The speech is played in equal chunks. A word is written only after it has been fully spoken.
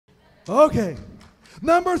Okay.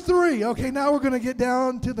 Number 3. Okay, now we're going to get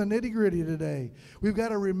down to the nitty-gritty today. We've got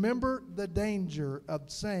to remember the danger of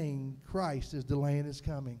saying Christ is delaying his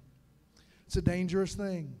coming. It's a dangerous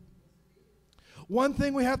thing. One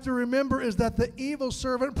thing we have to remember is that the evil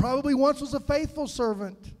servant probably once was a faithful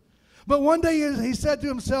servant. But one day he said to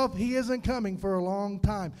himself, he isn't coming for a long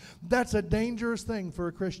time. That's a dangerous thing for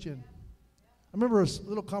a Christian. I remember a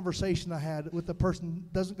little conversation I had with a person who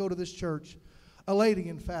doesn't go to this church. A lady,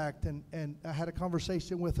 in fact, and I had a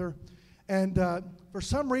conversation with her. And for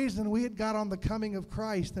some reason, we had got on the coming of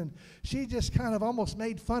Christ, and she just kind of almost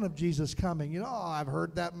made fun of Jesus coming. You know, oh, I've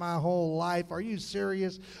heard that my whole life. Are you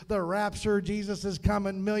serious? The rapture, Jesus is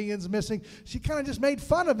coming, millions missing. She kind of just made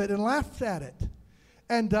fun of it and laughed at it.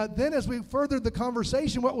 And then as we furthered the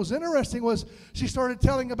conversation, what was interesting was she started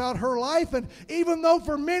telling about her life. And even though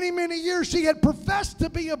for many, many years she had professed to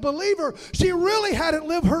be a believer, she really hadn't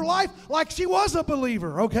lived her life like she was a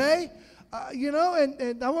believer, okay?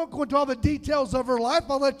 And I won't go into all the details of her life.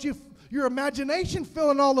 I'll let your imagination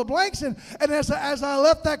fill in all the blanks. And as I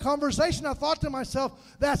left that conversation, I thought to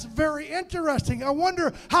myself, that's very interesting. I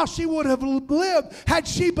wonder how she would have lived had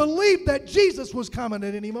she believed that Jesus was coming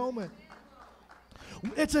at any moment.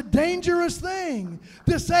 It's a dangerous thing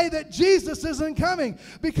to say that Jesus isn't coming,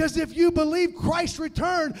 because if you believe Christ's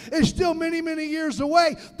return is still many, many years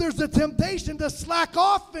away, there's a temptation to slack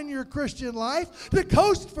off in your Christian life, to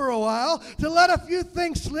coast for a while, to let a few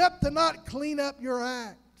things slip, to not clean up your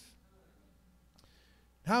act.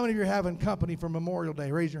 How many of you are having company for Memorial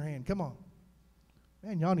Day? Raise your hand. Come on.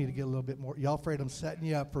 Man, y'all need to get a little bit more. Y'all afraid I'm setting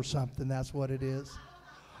you up for something. That's what it is.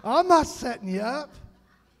 I'm not setting you up.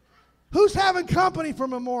 Who's having company for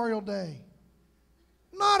Memorial Day?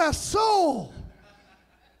 Not a soul.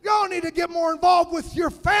 Y'all need to get more involved with your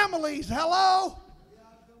families. Hello?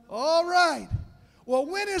 All right. Well,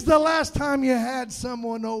 when is the last time you had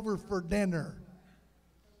someone over for dinner?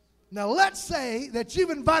 Now, let's say that you've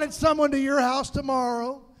invited someone to your house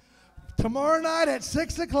tomorrow night at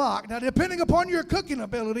 6 o'clock. Now, depending upon your cooking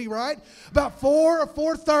ability, right, about 4 or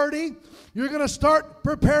 4:30, you're going to start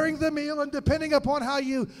preparing the meal. And depending upon how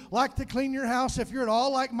you like to clean your house, if you're at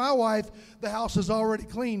all like my wife, the house is already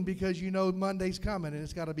clean because you know Monday's coming and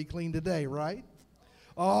it's got to be clean today, right?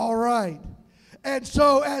 All right. And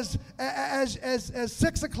so as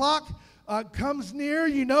 6 o'clock comes near,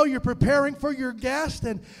 you know you're preparing for your guest,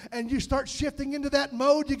 and you start shifting into that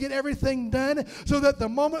mode to get everything done so that the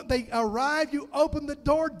moment they arrive, you open the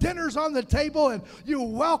door, dinner's on the table, and you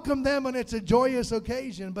welcome them, and it's a joyous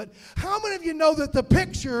occasion. But how many of you know that the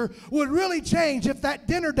picture would really change if that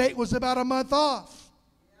dinner date was about a month off?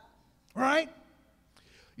 Right?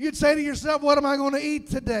 You'd say to yourself, what am I going to eat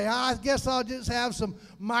today? I guess I'll just have some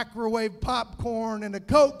microwave popcorn and a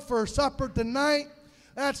Coke for supper tonight.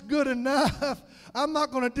 That's good enough. I'm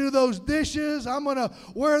not going to do those dishes. I'm going to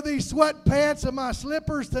wear these sweatpants and my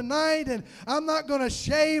slippers tonight, and I'm not going to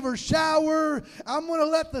shave or shower. I'm going to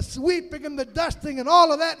let the sweeping and the dusting and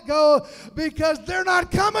all of that go because they're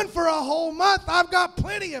not coming for a whole month. I've got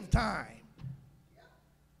plenty of time.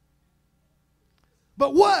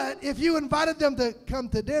 But what if you invited them to come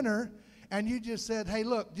to dinner and you just said, hey,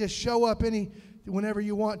 look, just show up whenever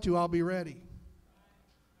you want to. I'll be ready.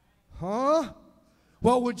 Huh?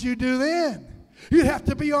 What would you do then? You'd have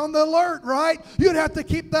to be on the alert, right? You'd have to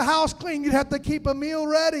keep the house clean. You'd have to keep a meal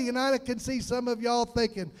ready. And I can see some of y'all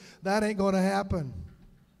thinking, that ain't going to happen.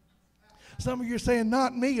 Some of you are saying,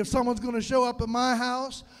 not me. If someone's going to show up at my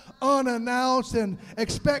house unannounced and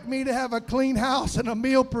expect me to have a clean house and a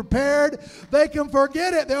meal prepared, they can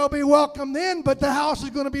forget it. They'll be welcomed in, but the house is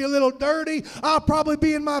going to be a little dirty. I'll probably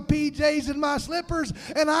be in my PJs and my slippers,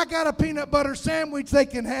 and I got a peanut butter sandwich they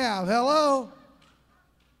can have. Hello?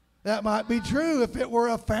 That might be true if it were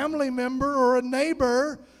a family member or a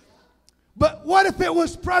neighbor. But what if it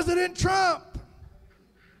was President Trump?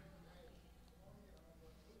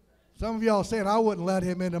 Some of y'all are saying, I wouldn't let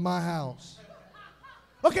him into my house.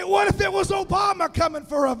 Okay, what if it was Obama coming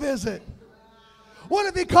for a visit? What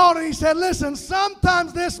if he called and he said, listen,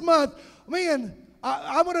 sometimes this month,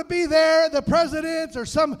 I'm going to be there, the president or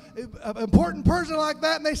some important person like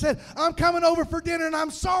that, and they said, I'm coming over for dinner, and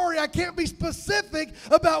I'm sorry, I can't be specific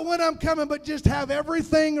about when I'm coming, but just have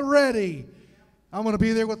everything ready. I'm going to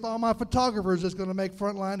be there with all my photographers that's going to make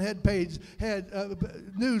Frontline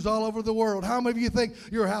news all over the world. How many of you think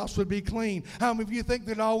your house would be clean? How many of you think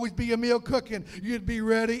there'd always be a meal cooking? You'd be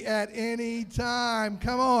ready at any time.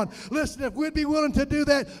 Come on. Listen, if we'd be willing to do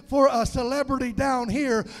that for a celebrity down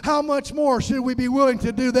here, how much more should we be willing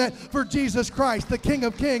to do that for Jesus Christ, the King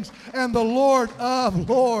of Kings and the Lord of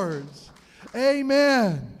Lords?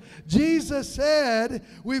 Amen. Jesus said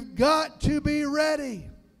we've got to be ready.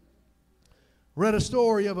 Read a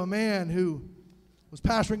story of a man who was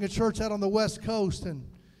pastoring a church out on the West Coast, and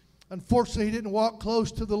unfortunately he didn't walk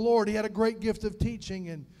close to the Lord. He had a great gift of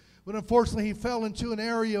teaching, but unfortunately he fell into an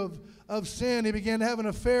area of sin. He began to have an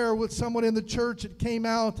affair with someone in the church. It came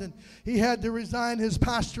out, and he had to resign his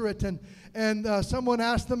pastorate. And someone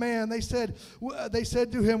asked the man, they said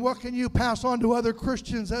to him, what can you pass on to other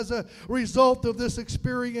Christians as a result of this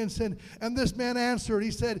experience? And this man answered,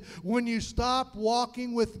 he said, when you stop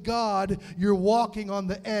walking with God, you're walking on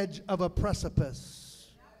the edge of a precipice.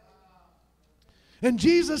 And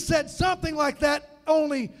Jesus said something like that,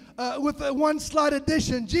 only with one slight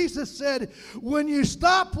addition. Jesus said, when you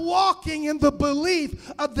stop walking in the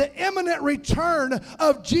belief of the imminent return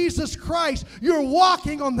of Jesus Christ, you're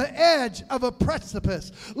walking on the edge of a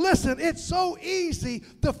precipice. Listen, it's so easy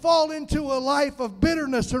to fall into a life of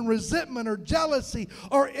bitterness and resentment or jealousy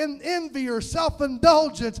or envy or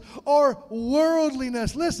self-indulgence or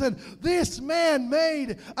worldliness. Listen, this man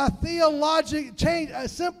made a theological change, a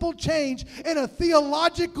simple change in a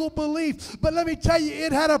theological belief. But let me tell you,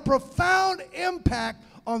 it had a profound impact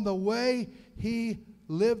on the way he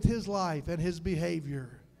lived his life and his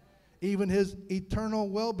behavior. Even his eternal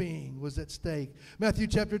well-being was at stake. Matthew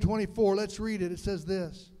chapter 24, let's read it. It says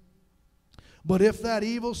this. But if that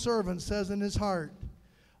evil servant says in his heart,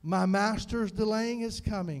 my master's delaying his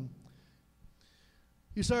coming.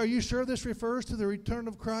 You say, are you sure this refers to the return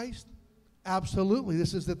of Christ? Absolutely.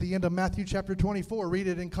 This is at the end of Matthew chapter 24. Read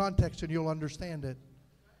it in context and you'll understand it.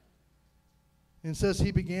 And it says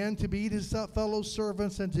he began to beat his fellow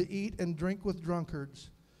servants and to eat and drink with drunkards.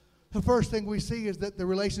 The first thing we see is that the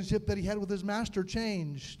relationship that he had with his master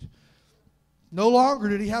changed. No longer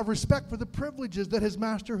did he have respect for the privileges that his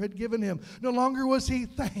master had given him. No longer was he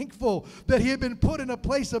thankful that he had been put in a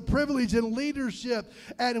place of privilege and leadership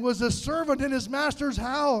and was a servant in his master's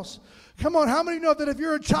house. Come on, how many know that if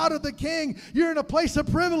you're a child of the King, you're in a place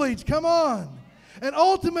of privilege? Come on. And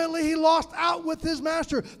ultimately, he lost out with his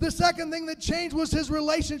master. The second thing that changed was his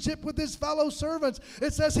relationship with his fellow servants.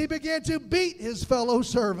 It says he began to beat his fellow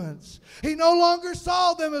servants. He no longer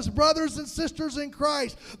saw them as brothers and sisters in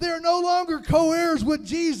Christ. They are no longer co-heirs with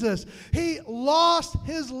Jesus. He lost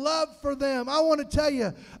his love for them. I want to tell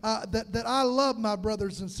you that I love my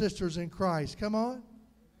brothers and sisters in Christ. Come on.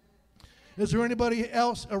 Is there anybody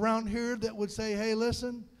else around here that would say, hey,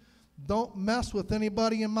 listen, don't mess with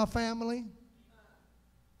anybody in my family?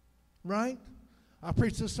 Right? I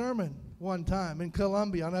preached a sermon one time in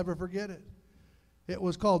Colombia. I'll never forget it. It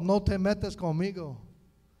was called No te metas conmigo.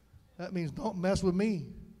 That means don't mess with me.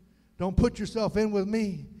 Don't put yourself in with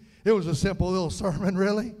me. It was a simple little sermon,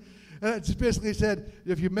 really. And it basically said,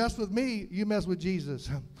 if you mess with me, you mess with Jesus.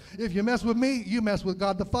 If you mess with me, you mess with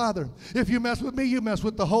God the Father. If you mess with me, you mess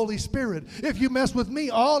with the Holy Spirit. If you mess with me,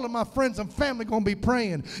 all of my friends and family going to be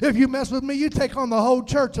praying. If you mess with me, you take on the whole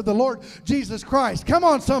church of the Lord Jesus Christ. Come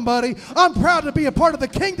on, somebody. I'm proud to be a part of the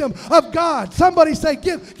kingdom of God. Somebody say,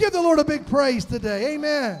 give the Lord a big praise today.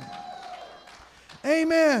 Amen.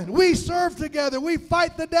 Amen. We serve together. We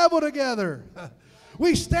fight the devil together.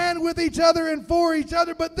 We stand with each other and for each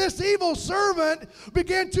other. But this evil servant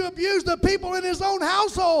began to abuse the people in his own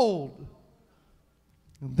household.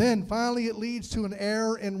 And then finally it leads to an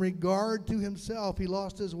error in regard to himself. He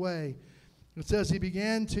lost his way. It says he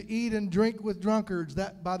began to eat and drink with drunkards.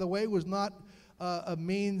 That, by the way, was not a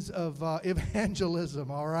means of evangelism,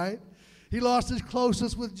 all right? He lost his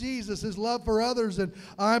closeness with Jesus, his love for others. And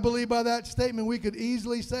I believe by that statement we could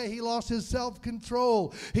easily say he lost his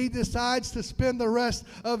self-control. He decides to spend the rest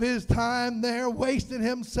of his time there wasting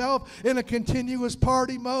himself in a continuous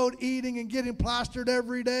party mode, eating and getting plastered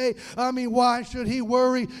every day. I mean, why should he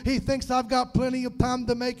worry? He thinks I've got plenty of time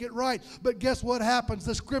to make it right. But guess what happens?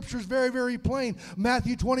 The scripture is very, very plain.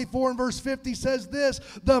 Matthew 24 and verse 50 says this,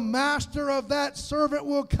 the master of that servant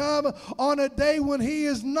will come on a day when he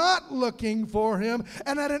is not looking for him,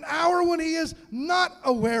 and at an hour when he is not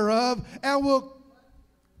aware of, and will,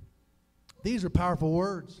 these are powerful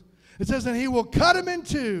words. It says, and he will cut him in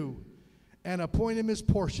two and appoint him his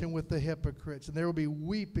portion with the hypocrites, and there will be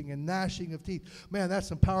weeping and gnashing of teeth. Man, that's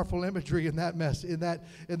some powerful imagery in that mess, in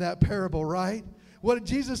that parable, right? What did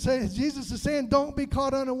Jesus say? Jesus is saying, don't be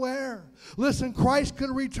caught unaware. Listen, Christ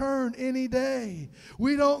could return any day.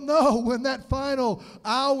 We don't know when that final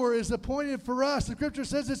hour is appointed for us. The scripture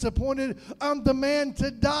says it's appointed on the man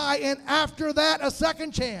to die, and after that, a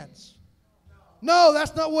second chance. No,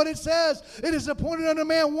 that's not what it says. It is appointed on a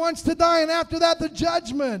man once to die, and after that, the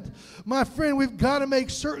judgment. My friend, we've got to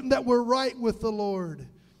make certain that we're right with the Lord.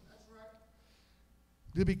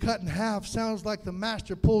 To be cut in half sounds like the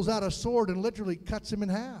master pulls out a sword and literally cuts him in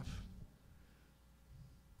half.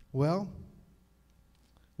 Well,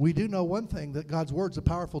 We do know one thing, that God's word's a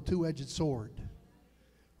powerful two-edged sword.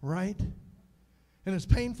 Right? And as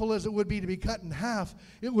painful as it would be to be cut in half,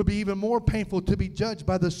 it would be even more painful to be judged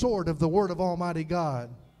by the sword of the word of Almighty God.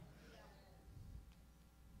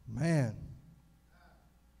 Man.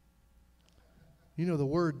 You know, the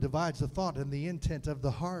word divides the thought and the intent of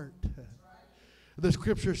the heart. The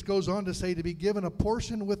scripture goes on to say to be given a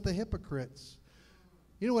portion with the hypocrites.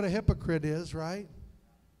 You know what a hypocrite is, right?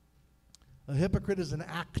 A hypocrite is an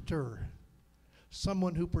actor,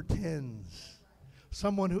 someone who pretends,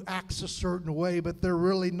 someone who acts a certain way, but they're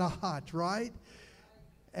really not, right?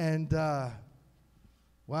 And,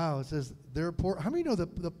 wow, it says, how many know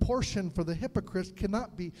that the portion for the hypocrites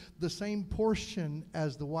cannot be the same portion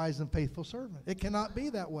as the wise and faithful servant? It cannot be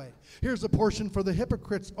that way. Here's a portion for the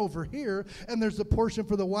hypocrites over here, and there's a portion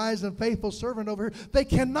for the wise and faithful servant over here. They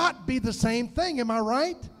cannot be the same thing, am I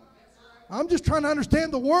right? I'm just trying to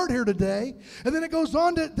understand the word here today. And then it goes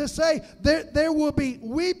on to say there will be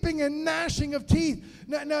weeping and gnashing of teeth.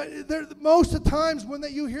 Now most of the times when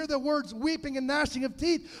you hear the words weeping and gnashing of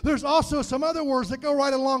teeth, there's also some other words that go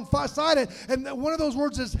right alongside it. And one of those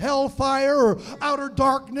words is hellfire or outer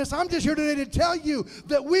darkness. I'm just here today to tell you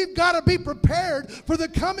that we've got to be prepared for the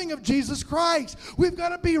coming of Jesus Christ. We've got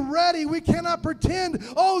to be ready. We cannot pretend,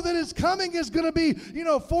 that his coming is going to be,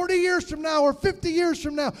 40 years from now or 50 years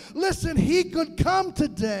from now. Listen, he could come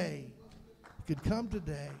today. He could come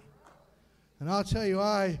today. And I'll tell you,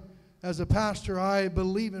 as a pastor, I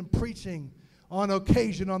believe in preaching on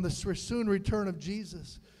occasion on the soon return of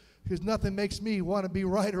Jesus, because nothing makes me want to be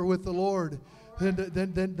righter with the Lord than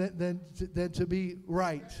to be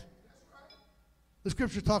right. The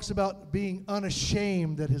scripture talks about being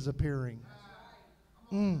unashamed at his appearing.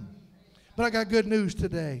 But I got good news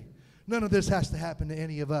today. None of this has to happen to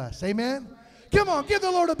any of us. Amen? Come on, give the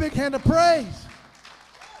Lord a big hand of praise.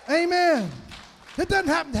 Amen. It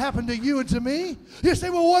doesn't happen to you and to me. You say,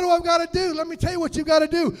 well, what do I got to do? Let me tell you what you've got to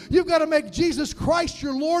do. You've got to make Jesus Christ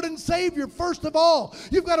your Lord and Savior first of all.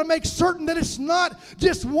 You've got to make certain that it's not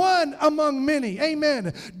just one among many.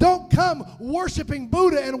 Amen. Don't come worshiping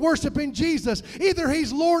Buddha and worshiping Jesus. Either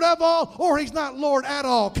he's Lord of all or he's not Lord at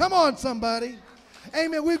all. Come on, somebody.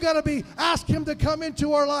 Amen. We've got to ask him to come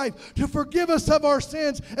into our life, to forgive us of our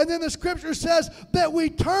sins. And then the scripture says that we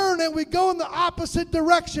turn and we go in the opposite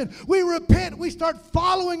direction. We repent. We start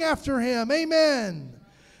following after him. Amen.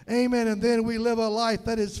 Amen. And then we live a life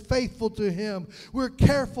that is faithful to him. We're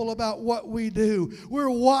careful about what we do. We're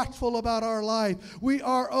watchful about our life. We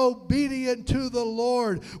are obedient to the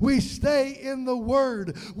Lord. We stay in the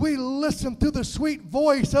word. We listen to the sweet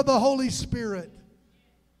voice of the Holy Spirit.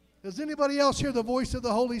 Does anybody else hear the voice of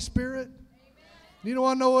the Holy Spirit? Amen. You don't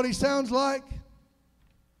want to know what he sounds like?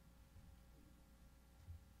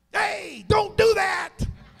 Hey, don't do that.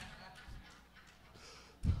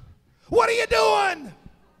 What are you doing?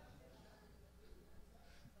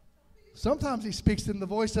 Sometimes he speaks in the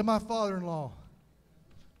voice of my father-in-law.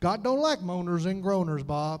 God don't like moaners and groaners,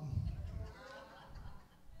 Bob.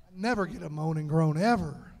 I never get a moan and groan,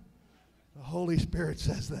 ever. The Holy Spirit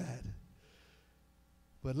says that.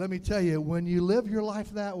 But let me tell you, when you live your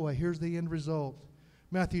life that way, here's the end result.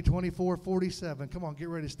 Matthew 24:47. Come on, get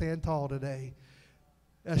ready to stand tall today.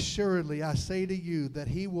 Assuredly, I say to you that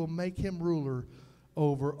he will make him ruler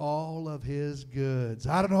over all of his goods.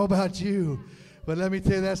 I don't know about you, but let me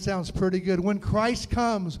tell you, that sounds pretty good. When Christ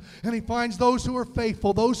comes and he finds those who are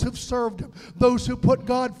faithful, those who've served him, those who put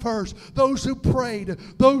God first, those who prayed,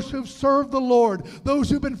 those who've served the Lord, those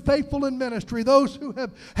who've been faithful in ministry, those who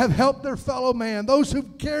have helped their fellow man, those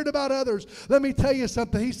who've cared about others. Let me tell you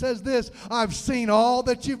something. He says this, I've seen all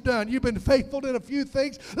that you've done. You've been faithful in a few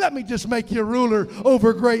things. Let me just make you ruler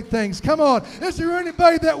over great things. Come on. Is there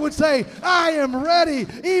anybody that would say, I am ready?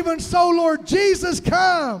 Even so, Lord Jesus,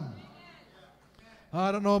 come.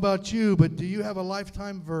 I don't know about you, but do you have a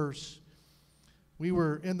lifetime verse? We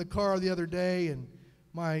were in the car the other day, and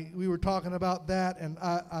we were talking about that, and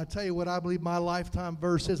I tell you what I believe my lifetime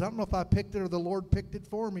verse is. I don't know if I picked it or the Lord picked it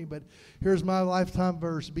for me, but here's my lifetime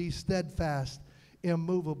verse. Be steadfast,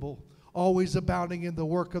 immovable, always abounding in the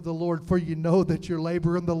work of the Lord, for you know that your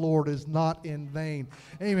labor in the Lord is not in vain.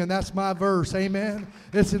 Amen. That's my verse. Amen.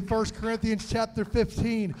 It's in 1 Corinthians chapter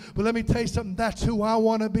 15. But let me tell you something. That's who I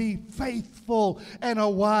want to be, faithful and a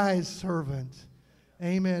wise servant.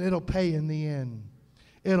 Amen. It'll pay in the end.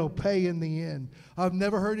 It'll pay in the end. I've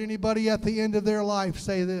never heard anybody at the end of their life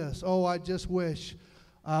say this, oh, I just wish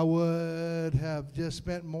I would have just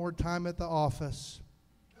spent more time at the office.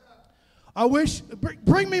 I wish,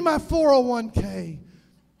 bring me my 401k.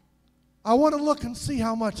 I want to look and see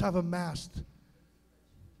how much I've amassed.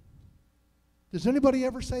 Does anybody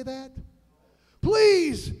ever say that?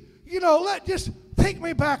 Please, just take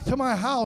me back to my house.